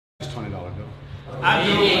$20 bill? I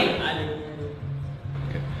do.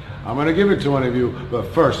 Okay. I'm going to give it to one of you, but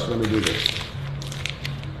first, let me do this.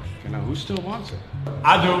 Okay, now, who still wants it?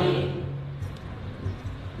 I do.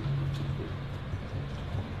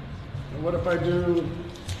 What if I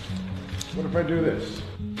do this?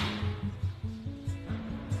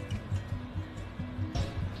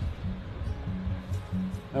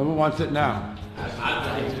 Now, who wants it now?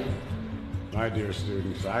 My dear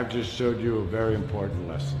students, I've just showed you a very important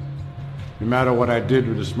lesson. No matter what I did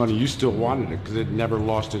with this money, you still wanted it because it never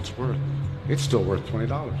lost its worth. It's still worth $20.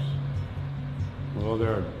 Well,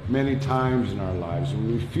 there are many times in our lives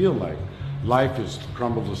when we feel like life has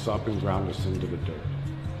crumbled us up and ground us into the dirt.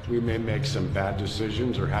 We may make some bad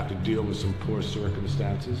decisions or have to deal with some poor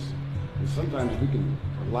circumstances. And sometimes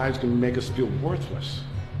our lives can make us feel worthless.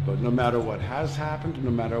 But no matter what has happened, no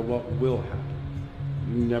matter what will happen,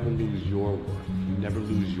 you never lose your worth. You never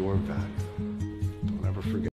lose your value. Don't ever forget.